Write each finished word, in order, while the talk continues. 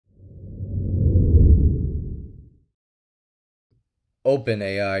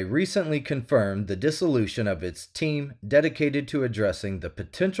OpenAI recently confirmed the dissolution of its team dedicated to addressing the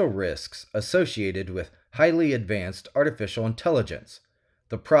potential risks associated with highly advanced artificial intelligence.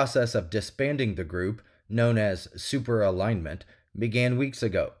 The process of disbanding the group, known as superalignment, began weeks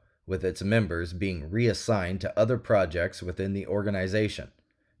ago, with its members being reassigned to other projects within the organization.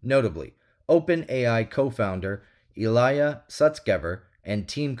 Notably, OpenAI co-founder Ilya Sutskever and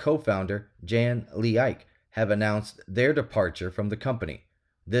team co-founder Jan Leike have announced their departure from the company.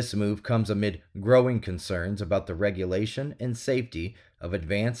 This move comes amid growing concerns about the regulation and safety of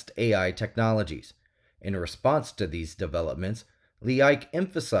advanced AI technologies. In response to these developments, Leike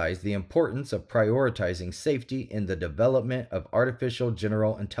emphasized the importance of prioritizing safety in the development of artificial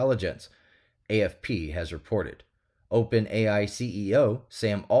general intelligence, AFP has reported. OpenAI CEO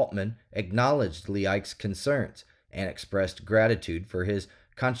Sam Altman acknowledged Leike's concerns and expressed gratitude for his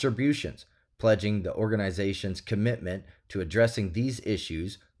contributions, pledging the organization's commitment to addressing these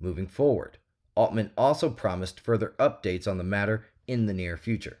issues moving forward. Altman also promised further updates on the matter in the near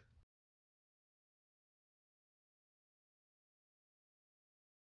future.